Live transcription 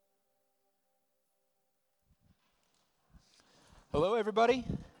Hello, everybody.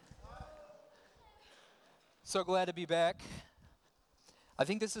 So glad to be back. I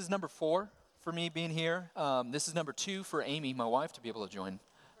think this is number 4 for me being here. This is number 2 for Amy, my wife, to be able to join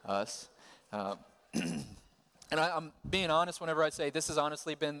us. Uh, and I'm being honest whenever I say this has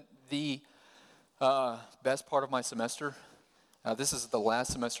honestly been the best part of my semester. This is the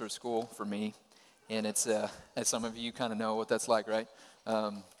last semester of school for me, and it's, as some of you kind of know what that's like, right?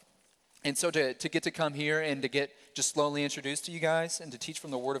 And so to get to come here and to get just slowly introduced to you guys and to teach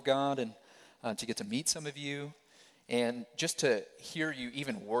from the Word of God and to get to meet some of you and just to hear you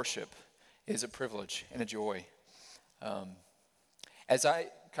even worship is a privilege and a joy. As I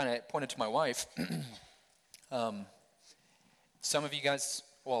kind of pointed to my wife, some of you guys,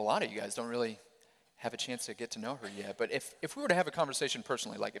 well, a lot of you guys don't really have a chance to get to know her yet. But if we were to have a conversation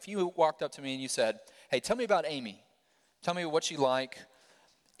personally, like if you walked up to me and you said, hey, tell me about Amy. Tell me what you like.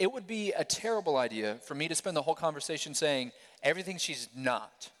 It would be a terrible idea for me to spend the whole conversation saying everything she's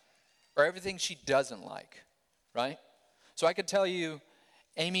not or everything she doesn't like, right? So I could tell you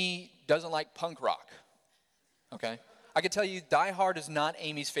Amy doesn't like punk rock, okay? I could tell you Die Hard is not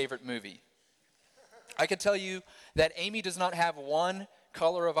Amy's favorite movie. I could tell you that Amy does not have one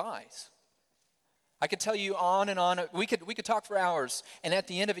color of eyes. I could tell you on and on. We could talk for hours, and at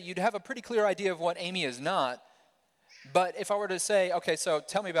the end of it, you'd have a pretty clear idea of what Amy is not. But if I were to say, okay, so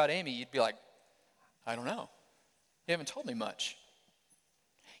tell me about Amy, you'd be like, I don't know. You haven't told me much.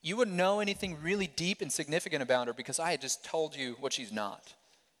 You wouldn't know anything really deep and significant about her because I had just told you what she's not.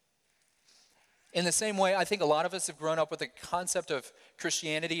 In the same way, I think a lot of us have grown up with the concept of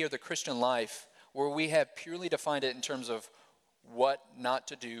Christianity or the Christian life where we have purely defined it in terms of what not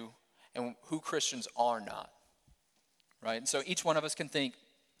to do and who Christians are not, right? And so each one of us can think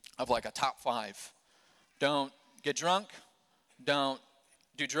of like a top 5. Don't get drunk, don't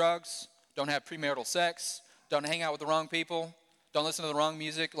do drugs, don't have premarital sex, don't hang out with the wrong people, don't listen to the wrong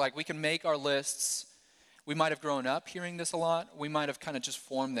music. Like we can make our lists. We might have grown up hearing this a lot. We might have kind of just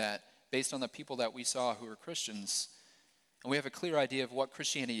formed that based on the people that we saw who were Christians. And we have a clear idea of what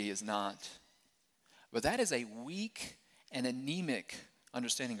Christianity is not. But that is a weak and anemic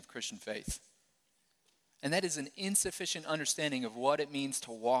understanding of Christian faith. And that is an insufficient understanding of what it means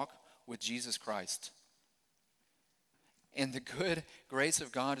to walk with Jesus Christ. And the good grace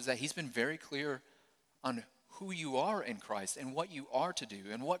of God is that he's been very clear on who you are in Christ and what you are to do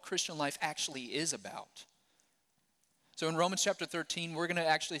and what Christian life actually is about. So in Romans chapter 13, we're going to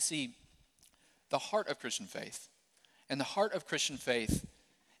actually see the heart of Christian faith. And the heart of Christian faith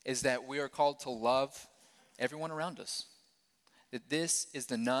is that we are called to love everyone around us. That this is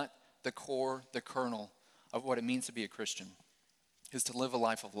the nut, the core, the kernel of what it means to be a Christian, is to live a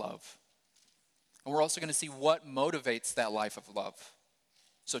life of love. And we're also going to see what motivates that life of love.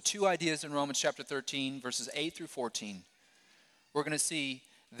 So 2 ideas in Romans chapter 13, verses 8 through 14. We're going to see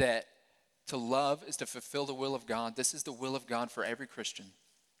that to love is to fulfill the will of God. This is the will of God for every Christian.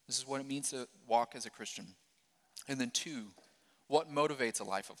 This is what it means to walk as a Christian. And then 2, what motivates a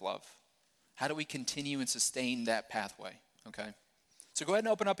life of love? How do we continue and sustain that pathway? Okay? So go ahead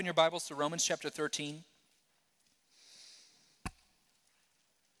and open up in your Bibles to Romans chapter 13.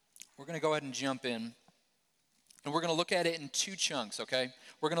 We're going to go ahead and jump in. And we're going to look at it in 2 chunks, okay?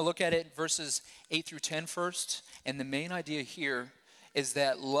 We're going to look at it verses 8 through 10 first. And the main idea here is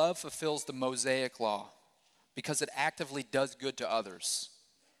that love fulfills the Mosaic law because it actively does good to others.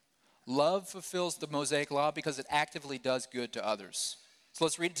 Love fulfills the Mosaic law because it actively does good to others. So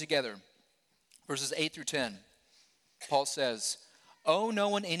let's read it together. Verses 8 through 10. Paul says, owe no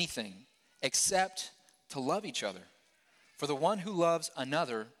one anything except to love each other. For the one who loves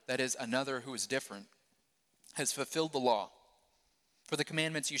another, that is, another who is different, has fulfilled the law. For the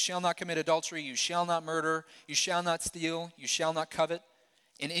commandments, you shall not commit adultery, you shall not murder, you shall not steal, you shall not covet,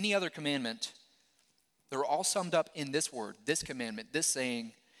 and any other commandment, they're all summed up in this word, this commandment, this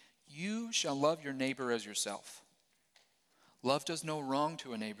saying, you shall love your neighbor as yourself. Love does no wrong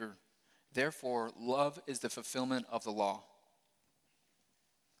to a neighbor. Therefore, love is the fulfillment of the law.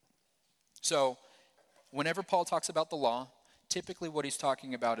 So, whenever Paul talks about the law, typically what he's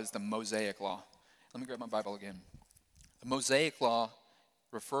talking about is the Mosaic law. Let me grab my Bible again. The Mosaic law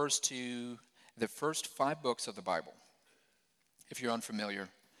refers to the first 5 books of the Bible, if you're unfamiliar.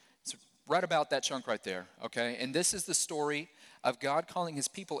 It's right about that chunk right there, okay? And this is the story of God calling his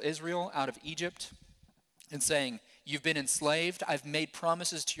people Israel out of Egypt and saying, you've been enslaved, I've made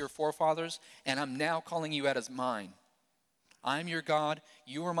promises to your forefathers, and I'm now calling you out as mine. I'm your God,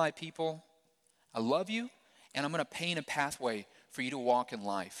 you are my people, I love you, and I'm going to paint a pathway for you to walk in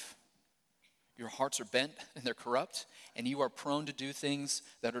life. Your hearts are bent and they're corrupt, and you are prone to do things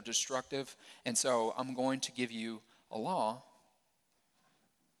that are destructive. And so I'm going to give you a law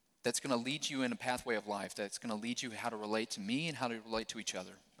that's going to lead you in a pathway of life, that's going to lead you how to relate to me and how to relate to each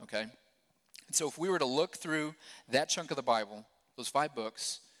other, okay? And so if we were to look through that chunk of the Bible, those 5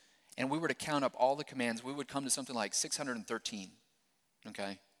 books, and we were to count up all the commands, we would come to something like 613,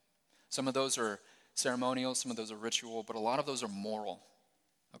 okay? Some of those are ceremonial, some of those are ritual, but a lot of those are moral,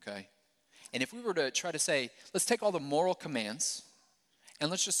 okay? And if we were to try to say, let's take all the moral commands, and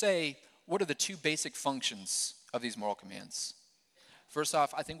let's just say, what are the 2 basic functions of these moral commands? First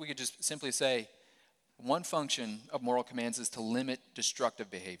off, I think we could just simply say, one function of moral commands is to limit destructive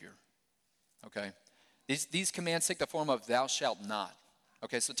behavior, okay? These commands take the form of thou shalt not,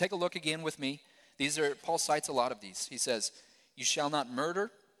 okay? So take a look again with me. Paul cites a lot of these. He says, you shall not murder,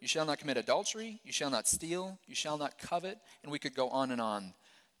 you shall not commit adultery, you shall not steal, you shall not covet, and we could go on and on.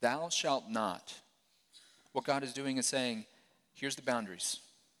 Thou shalt not. What God is doing is saying, here's the boundaries,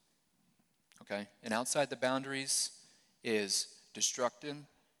 okay? And outside the boundaries is destruction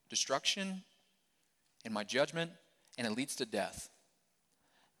in my judgment, and it leads to death.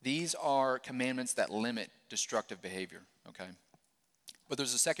 These are commandments that limit destructive behavior, okay? But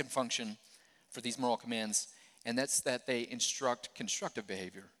there's a second function for these moral commands, and that's that they instruct constructive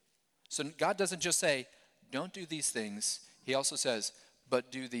behavior. So God doesn't just say, don't do these things. He also says,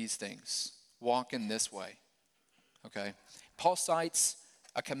 but do these things. Walk in this way, okay? Paul cites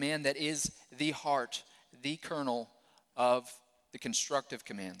a command that is the heart, the kernel of the constructive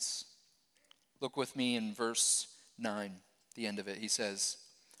commands. Look with me in verse 9, the end of it. He says,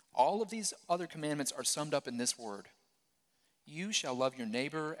 all of these other commandments are summed up in this word. You shall love your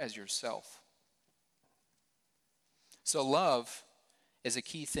neighbor as yourself. So love is a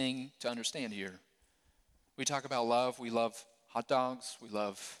key thing to understand here. We talk about love. We love hot dogs. We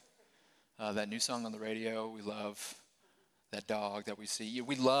love that new song on the radio. We love that dog that we see.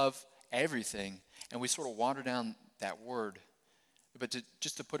 We love everything, and we sort of water down that word. But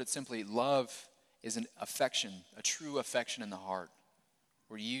just to put it simply, love is an affection, a true affection in the heart,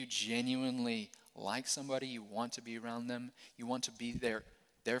 where you genuinely like somebody, you want to be around them, you want to be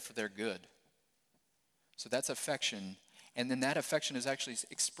there for their good. So that's affection, and then that affection is actually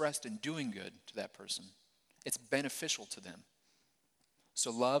expressed in doing good to that person. It's beneficial to them.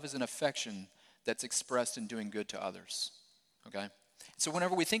 So love is an affection that's expressed in doing good to others, okay? So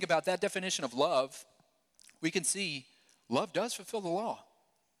whenever we think about that definition of love, we can see love does fulfill the law.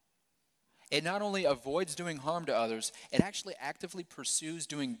 It not only avoids doing harm to others, it actually actively pursues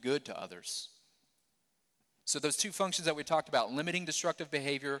doing good to others. So those 2 functions that we talked about, limiting destructive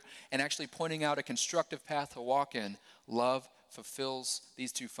behavior and actually pointing out a constructive path to walk in, love fulfills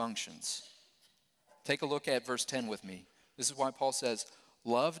these 2 functions. Take a look at verse 10 with me. This is why Paul says,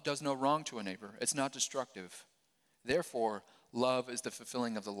 love does no wrong to a neighbor. It's not destructive. Therefore, love is the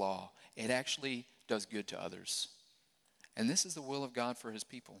fulfilling of the law. It actually does good to others. And this is the will of God for his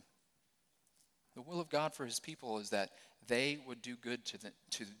people. The will of God for his people is that they would do good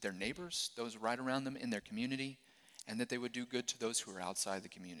to their neighbors, those right around them in their community, and that they would do good to those who are outside the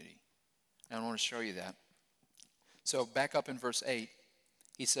community. And I want to show you that. So back up in verse 8,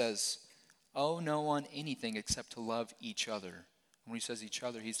 he says, owe no one anything except to love each other. When he says each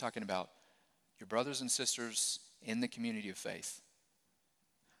other, he's talking about your brothers and sisters in the community of faith.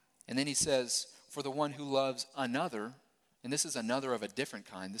 And then he says, for the one who loves another, and this is another of a different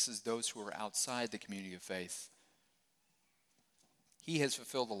kind. This is those who are outside the community of faith. He has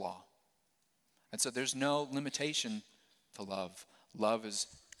fulfilled the law. And so there's no limitation to love. Love is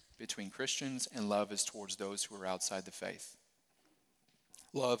between Christians, and love is towards those who are outside the faith.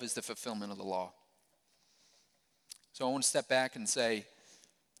 Love is the fulfillment of the law. So I want to step back and say,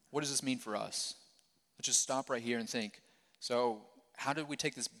 what does this mean for us? Let's just stop right here and think, so how do we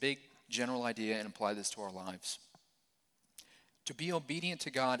take this big general idea and apply this to our lives? To be obedient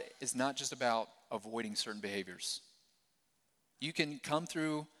to God is not just about avoiding certain behaviors. You can come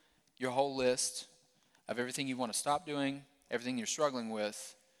through your whole list of everything you want to stop doing, everything you're struggling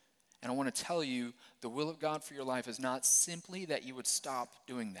with, and I want to tell you the will of God for your life is not simply that you would stop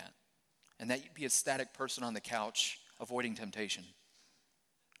doing that and that you'd be a static person on the couch avoiding temptation,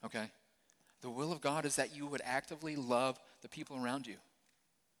 okay? The will of God is that you would actively love the people around you.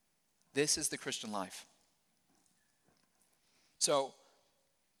 This is the Christian life. So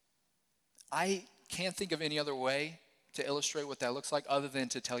I can't think of any other way to illustrate what that looks like other than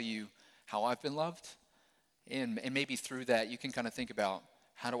to tell you how I've been loved. And maybe through that you can kind of think about,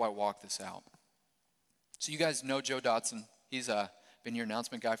 how do I walk this out? So you guys know Joe Dotson. He's been your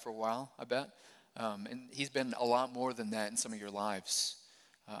announcement guy for a while, I bet. And he's been a lot more than that in some of your lives.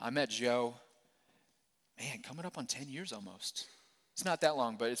 I met Joe, coming up on 10 years almost. It's not that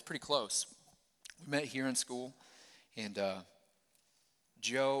long, but it's pretty close. We met here in school, and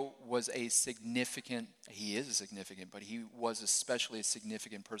Joe was he is a significant, but he was especially a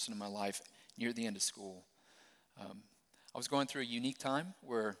significant person in my life near the end of school. I was going through a unique time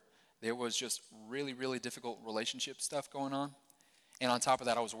where there was just really, really difficult relationship stuff going on. And on top of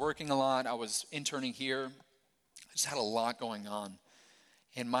that, I was working a lot. I was interning here. I just had a lot going on.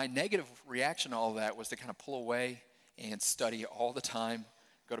 And my negative reaction to all of that was to kind of pull away and study all the time,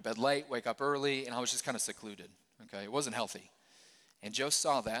 go to bed late, wake up early, and I was just kind of secluded. Okay, it wasn't healthy. And Joe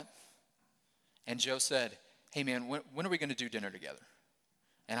saw that, and Joe said, hey man, when are we going to do dinner together?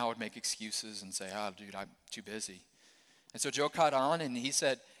 And I would make excuses and say, dude, I'm too busy. And so Joe caught on, and he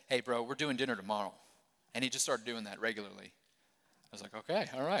said, hey bro, we're doing dinner tomorrow. And he just started doing that regularly. I was like, okay,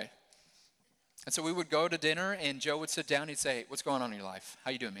 all right. And so we would go to dinner, and Joe would sit down, he'd say, what's going on in your life?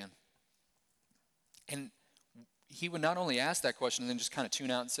 How you doing, man? And he would not only ask that question and then just kind of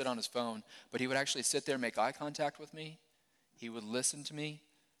tune out and sit on his phone, but he would actually sit there and make eye contact with me. He would listen to me.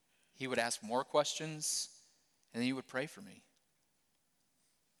 He would ask more questions, and then he would pray for me.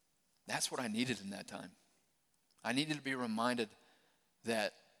 That's what I needed in that time. I needed to be reminded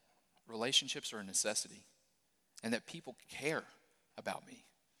that relationships are a necessity and that people care about me.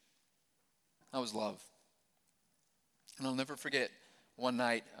 That was love. And I'll never forget one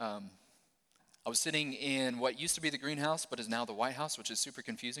night, I was sitting in what used to be the greenhouse, but is now the White House, which is super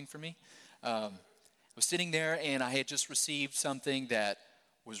confusing for me. I was sitting there, and I had just received something that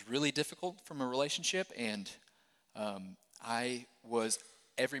was really difficult from a relationship, and I was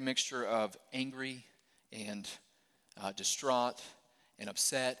every mixture of angry and distraught and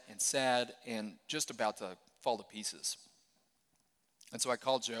upset and sad and just about to fall to pieces. And so I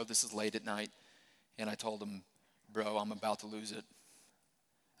called Joe. This is late at night, and I told him, bro, I'm about to lose it.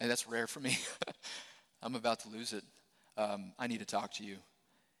 And that's rare for me. I'm about to lose it. I need to talk to you.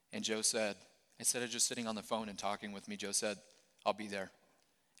 And Joe said, instead of just sitting on the phone and talking with me, Joe said, I'll be there.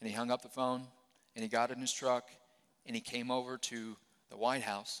 And he hung up the phone, and he got in his truck, and he came over to the White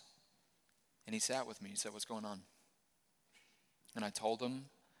House, and he sat with me. He said, what's going on? And I told him,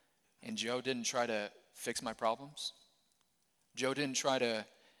 and Joe didn't try to fix my problems. Joe didn't try to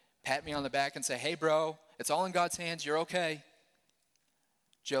pat me on the back and say, hey, bro, it's all in God's hands. You're okay.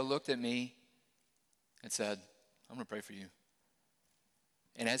 Joe looked at me and said, I'm going to pray for you.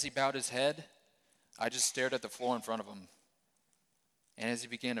 And as he bowed his head, I just stared at the floor in front of him. And as he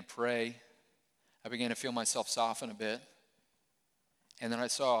began to pray, I began to feel myself soften a bit. And then I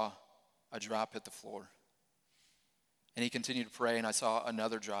saw a drop hit the floor. And he continued to pray, and I saw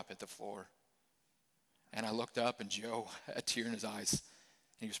another drop hit the floor. And I looked up, and Joe had a tear in his eyes,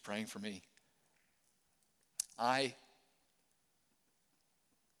 and he was praying for me. I've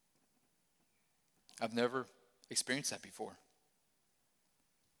never experienced that before.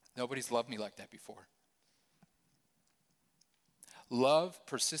 Nobody's loved me like that before. Love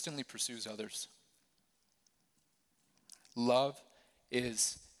persistently pursues others. Love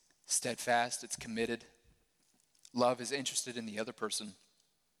is steadfast, it's committed. Love is interested in the other person.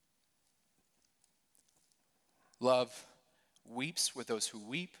 Love weeps with those who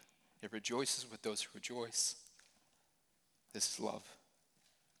weep. It rejoices with those who rejoice. This is love.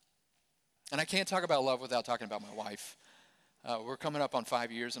 And I can't talk about love without talking about my wife. We're coming up on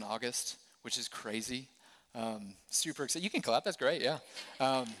 5 years in August, which is crazy. Super excited. You can clap. That's great. Yeah.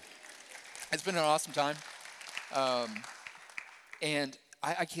 It's been an awesome time. And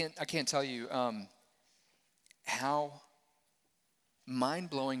I can't tell you how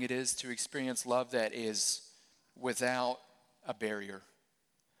mind-blowing it is to experience love that is without a barrier.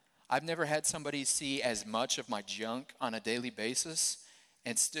 I've never had somebody see as much of my junk on a daily basis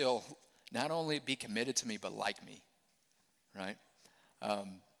and still not only be committed to me, but like me, right?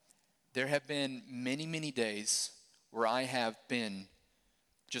 There have been many, many days where I have been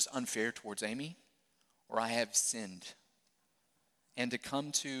just unfair towards Amy, or I have sinned. And to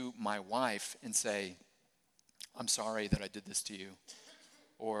come to my wife and say, I'm sorry that I did this to you.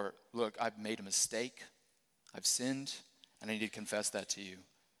 Or, look, I've made a mistake, I've sinned, and I need to confess that to you.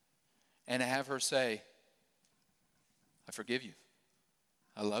 And to have her say, I forgive you,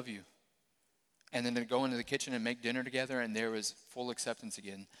 I love you. And then to go into the kitchen and make dinner together and there was full acceptance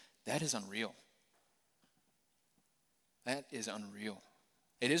again, that is unreal. That is unreal.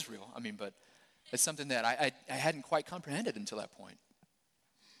 It is real, but it's something that I hadn't quite comprehended until that point.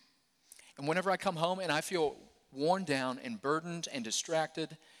 And whenever I come home and I feel worn down and burdened and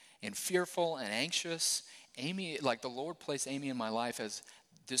distracted and fearful and anxious, Amy, like the Lord placed Amy in my life as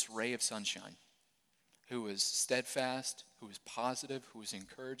this ray of sunshine, who is steadfast, who is positive, who is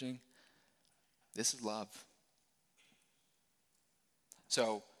encouraging. This is love.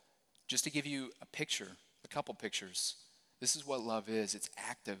 So, just to give you a picture, a couple pictures, This is what love is. It's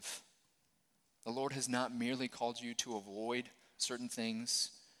active. The Lord has not merely called you to avoid certain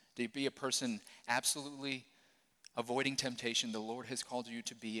things, to be a person absolutely avoiding temptation. The Lord has called you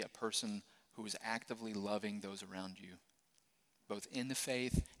to be a person who is actively loving those around you, both in the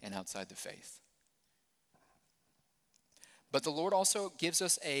faith and outside the faith. But the Lord also gives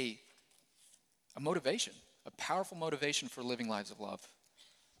us a motivation, a powerful motivation for living lives of love.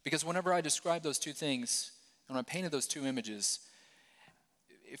 Because whenever I describe those two things, and when I painted those two images,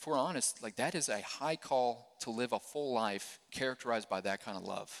 if we're honest, like that is a high call to live a full life characterized by that kind of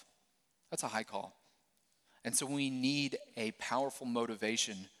love. That's a high call. And so we need a powerful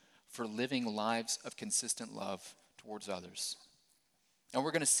motivation for living lives of consistent love towards others. And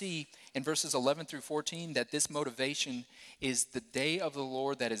we're going to see in verses 11 through 14 that this motivation is the day of the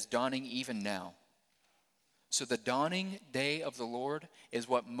Lord that is dawning even now. So the dawning day of the Lord is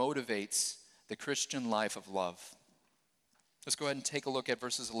what motivates the Christian life of love. Let's go ahead and take a look at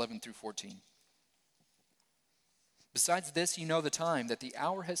verses 11 through 14. Besides this, you know the time, that the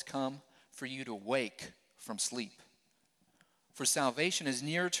hour has come for you to wake from sleep. For salvation is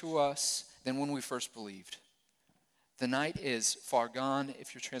nearer to us than when we first believed. The night is far gone,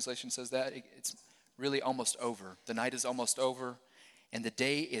 if your translation says that. It's really almost over. The night is almost over, and the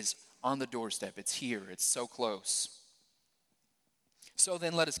day is on the doorstep. It's here. It's so close. So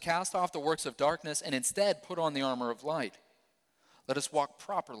then let us cast off the works of darkness and instead put on the armor of light. Let us walk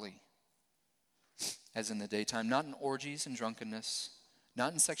properly, as in the daytime, not in orgies and drunkenness,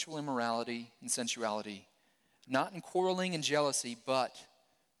 not in sexual immorality and sensuality, not in quarreling and jealousy, but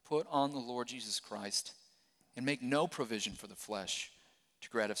put on the Lord Jesus Christ and make no provision for the flesh to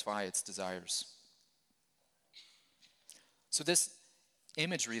gratify its desires. So this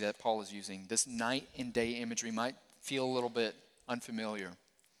imagery that Paul is using, this night and day imagery, might feel a little bit unfamiliar.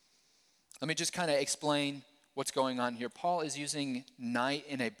 Let me just kind of explain what's going on here. Paul is using night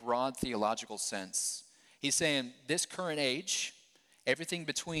in a broad theological sense. He's saying this current age, everything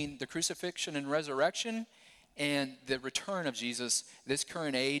between the crucifixion and resurrection and the return of Jesus, this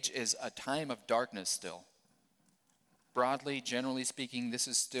current age is a time of darkness still. Broadly, generally speaking, this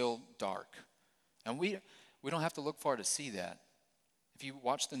is still dark. And we don't have to look far to see that. If you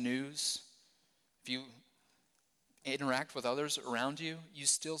watch the news, if you interact with others around you, you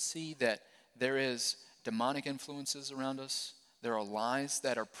still see that there is demonic influences around us. There are lies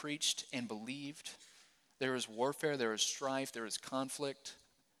that are preached and believed. There is warfare, there is strife, there is conflict.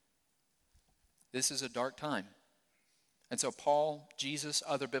 This is a dark time. And so Paul, Jesus,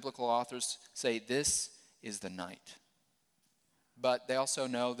 other biblical authors say this is the night. But they also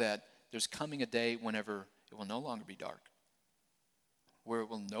know that there's coming a day whenever it will no longer be dark, where it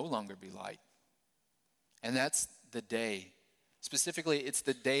will no longer be light. And that's the day. Specifically, it's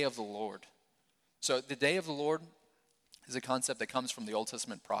the day of the Lord. So the day of the Lord is a concept that comes from the Old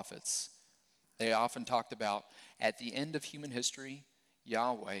Testament prophets. They often talked about at the end of human history,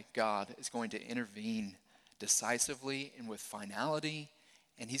 Yahweh, God, is going to intervene decisively and with finality,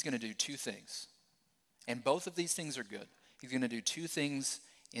 and he's going to do two things. And both of these things are good. He's going to do two things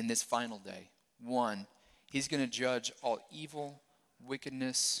in this final day. One, he's going to judge all evil,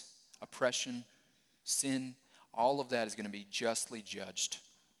 wickedness, oppression, sin. All of that is going to be justly judged.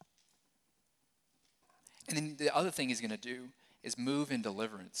 And then the other thing he's going to do is move in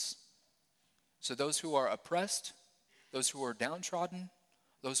deliverance. So those who are oppressed, those who are downtrodden,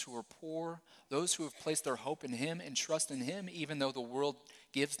 those who are poor, those who have placed their hope in him and trust in him, even though the world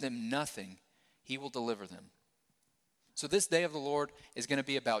gives them nothing, he will deliver them. So this day of the Lord is going to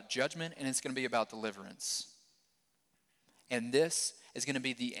be about judgment, and it's going to be about deliverance. And this is going to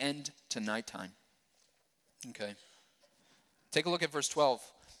be the end to nighttime. Okay. Take a look at verse 12.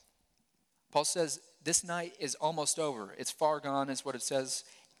 Paul says, this night is almost over. It's far gone is what it says.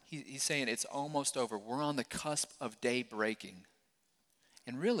 He's saying it's almost over. We're on the cusp of day breaking.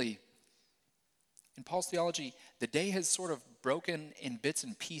 And really, in Paul's theology, the day has sort of broken in bits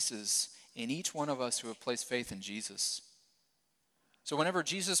and pieces in each one of us who have placed faith in Jesus. So whenever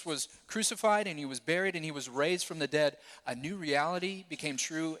Jesus was crucified and he was buried and he was raised from the dead, a new reality became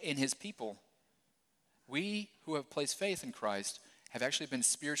true in his people. We who have placed faith in Christ have actually been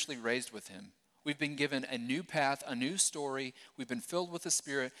spiritually raised with him. We've been given a new path, a new story. We've been filled with the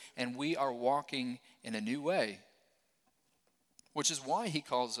Spirit, and we are walking in a new way. Which is why he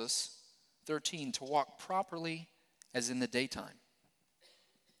calls us, 13, to walk properly as in the daytime.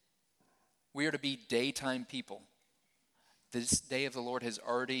 We are to be daytime people. This day of the Lord has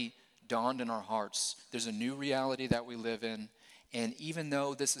already dawned in our hearts. There's a new reality that we live in. And even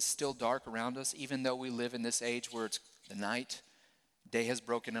though this is still dark around us, even though we live in this age where it's the night, day has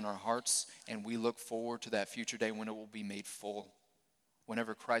broken in our hearts, and we look forward to that future day when it will be made full.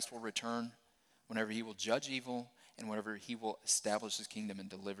 Whenever Christ will return, whenever he will judge evil, and whenever he will establish his kingdom and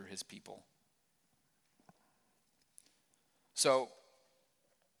deliver his people. So,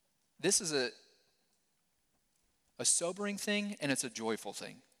 this is a sobering thing, and it's a joyful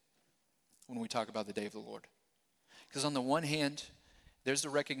thing when we talk about the day of the Lord. Because on the one hand, there's the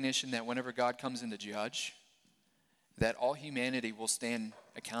recognition that whenever God comes in to judge, that all humanity will stand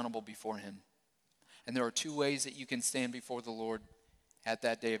accountable before him. And there are two ways that you can stand before the Lord at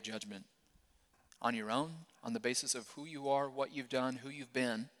that day of judgment. On your own, on the basis of who you are, what you've done, who you've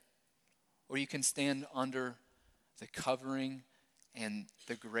been, or you can stand under the covering and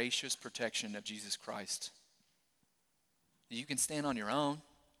the gracious protection of Jesus Christ. You can stand on your own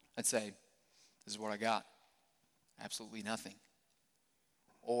and say, this is what I got. Absolutely nothing.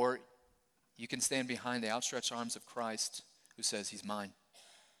 Or you can stand behind the outstretched arms of Christ who says, he's mine.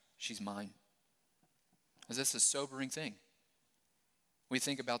 She's mine. Because that's a sobering thing. We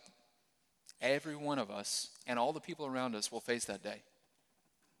think about every one of us and all the people around us will face that day.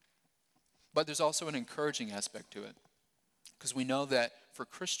 But there's also an encouraging aspect to it. Because we know that for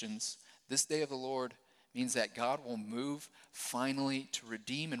Christians, this day of the Lord means that God will move finally to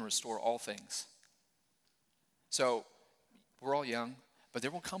redeem and restore all things. So, we're all young, but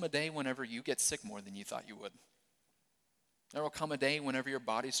there will come a day whenever you get sick more than you thought you would. There will come a day whenever your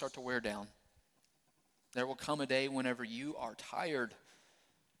bodies start to wear down. There will come a day whenever you are tired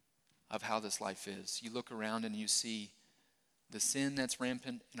of how this life is. You look around and you see the sin that's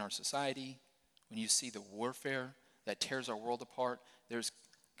rampant in our society, when you see the warfare that tears our world apart, there's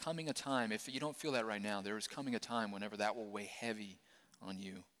coming a time, if you don't feel that right now, there is coming a time whenever that will weigh heavy on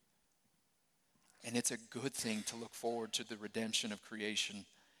you. And it's a good thing to look forward to the redemption of creation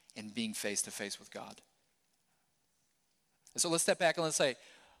and being face to face with God. And so let's step back and let's say,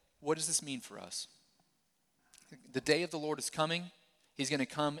 what does this mean for us? The day of the Lord is coming. He's going to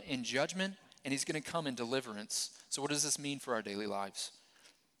come in judgment, and he's going to come in deliverance. So what does this mean for our daily lives?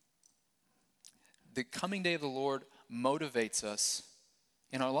 The coming day of the Lord motivates us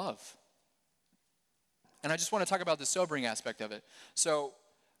in our love. And I just want to talk about the sobering aspect of it. So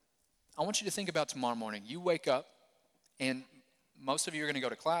I want you to think about tomorrow morning. You wake up, and most of you are going to go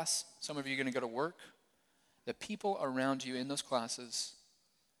to class. Some of you are going to go to work. The people around you in those classes,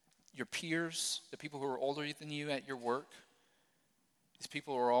 your peers, the people who are older than you at your work, these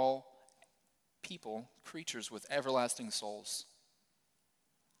people are all people, creatures with everlasting souls.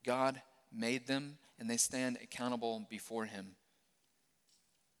 God made them, and they stand accountable before him.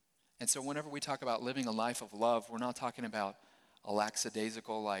 And so whenever we talk about living a life of love, we're not talking about a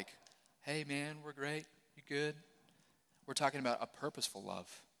lackadaisical like, hey man, we're great, you good? We're talking about a purposeful love.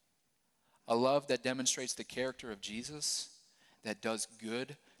 A love that demonstrates the character of Jesus, that does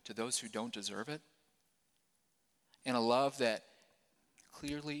good to those who don't deserve it. And a love that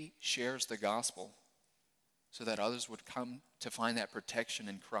clearly shares the gospel so that others would come to find that protection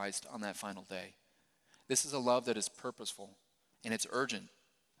in Christ on that final day. This is a love that is purposeful, and it's urgent.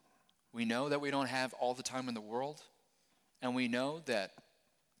 We know that we don't have all the time in the world, and we know that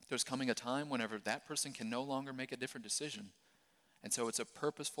there's coming a time whenever that person can no longer make a different decision. And so it's a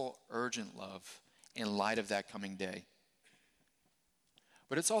purposeful, urgent love in light of that coming day.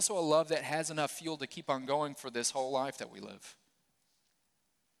 But it's also a love that has enough fuel to keep on going for this whole life that we live.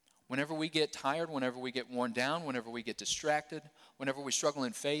 Whenever we get tired, whenever we get worn down, whenever we get distracted, whenever we struggle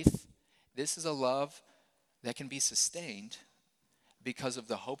in faith, this is a love that can be sustained because of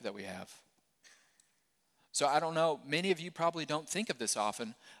the hope that we have. So I don't know, many of you probably don't think of this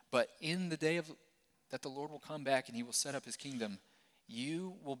often, but in the day that the Lord will come back and he will set up his kingdom,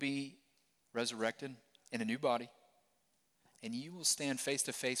 you will be resurrected in a new body, and you will stand face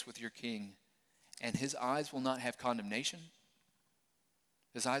to face with your King, and his eyes will not have condemnation.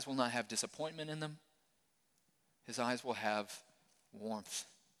 His eyes will not have disappointment in them. His eyes will have warmth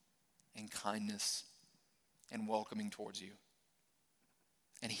and kindness and welcoming towards you.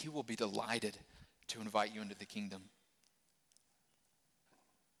 And he will be delighted to invite you into the kingdom.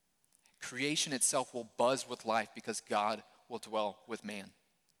 Creation itself will buzz with life because God will dwell with man.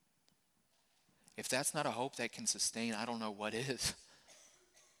 If that's not a hope that can sustain, I don't know what is.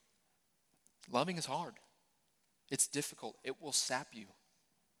 Loving is hard. It's difficult. It will sap you.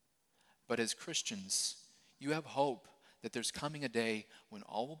 But as Christians, you have hope that there's coming a day when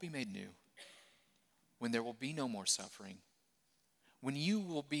all will be made new, when there will be no more suffering, when you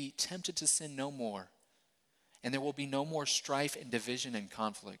will be tempted to sin no more, and there will be no more strife and division and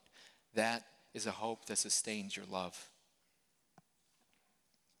conflict. That is a hope that sustains your love.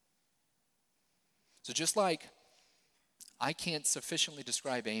 So just like I can't sufficiently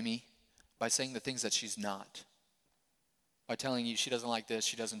describe Amy by saying the things that she's not, by telling you she doesn't like this,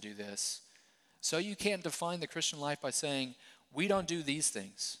 she doesn't do this. So you can't define the Christian life by saying, we don't do these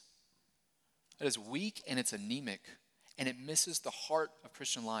things. That is weak and it's anemic, and it misses the heart of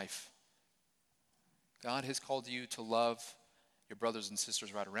Christian life. God has called you to love your brothers and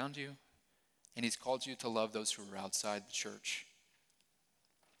sisters right around you, and he's called you to love those who are outside the church.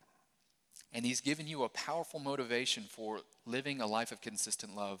 And he's given you a powerful motivation for living a life of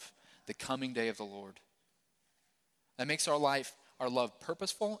consistent love, the coming day of the Lord. That makes our love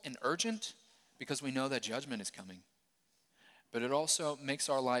purposeful and urgent because we know that judgment is coming. But it also makes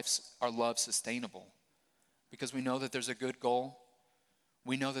our love sustainable because we know that there's a good goal.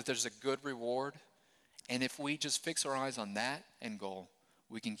 We know that there's a good reward. And if we just fix our eyes on that end goal,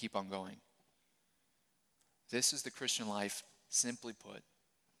 we can keep on going. This is the Christian life, simply put.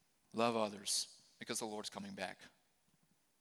 Love others because the Lord's coming back.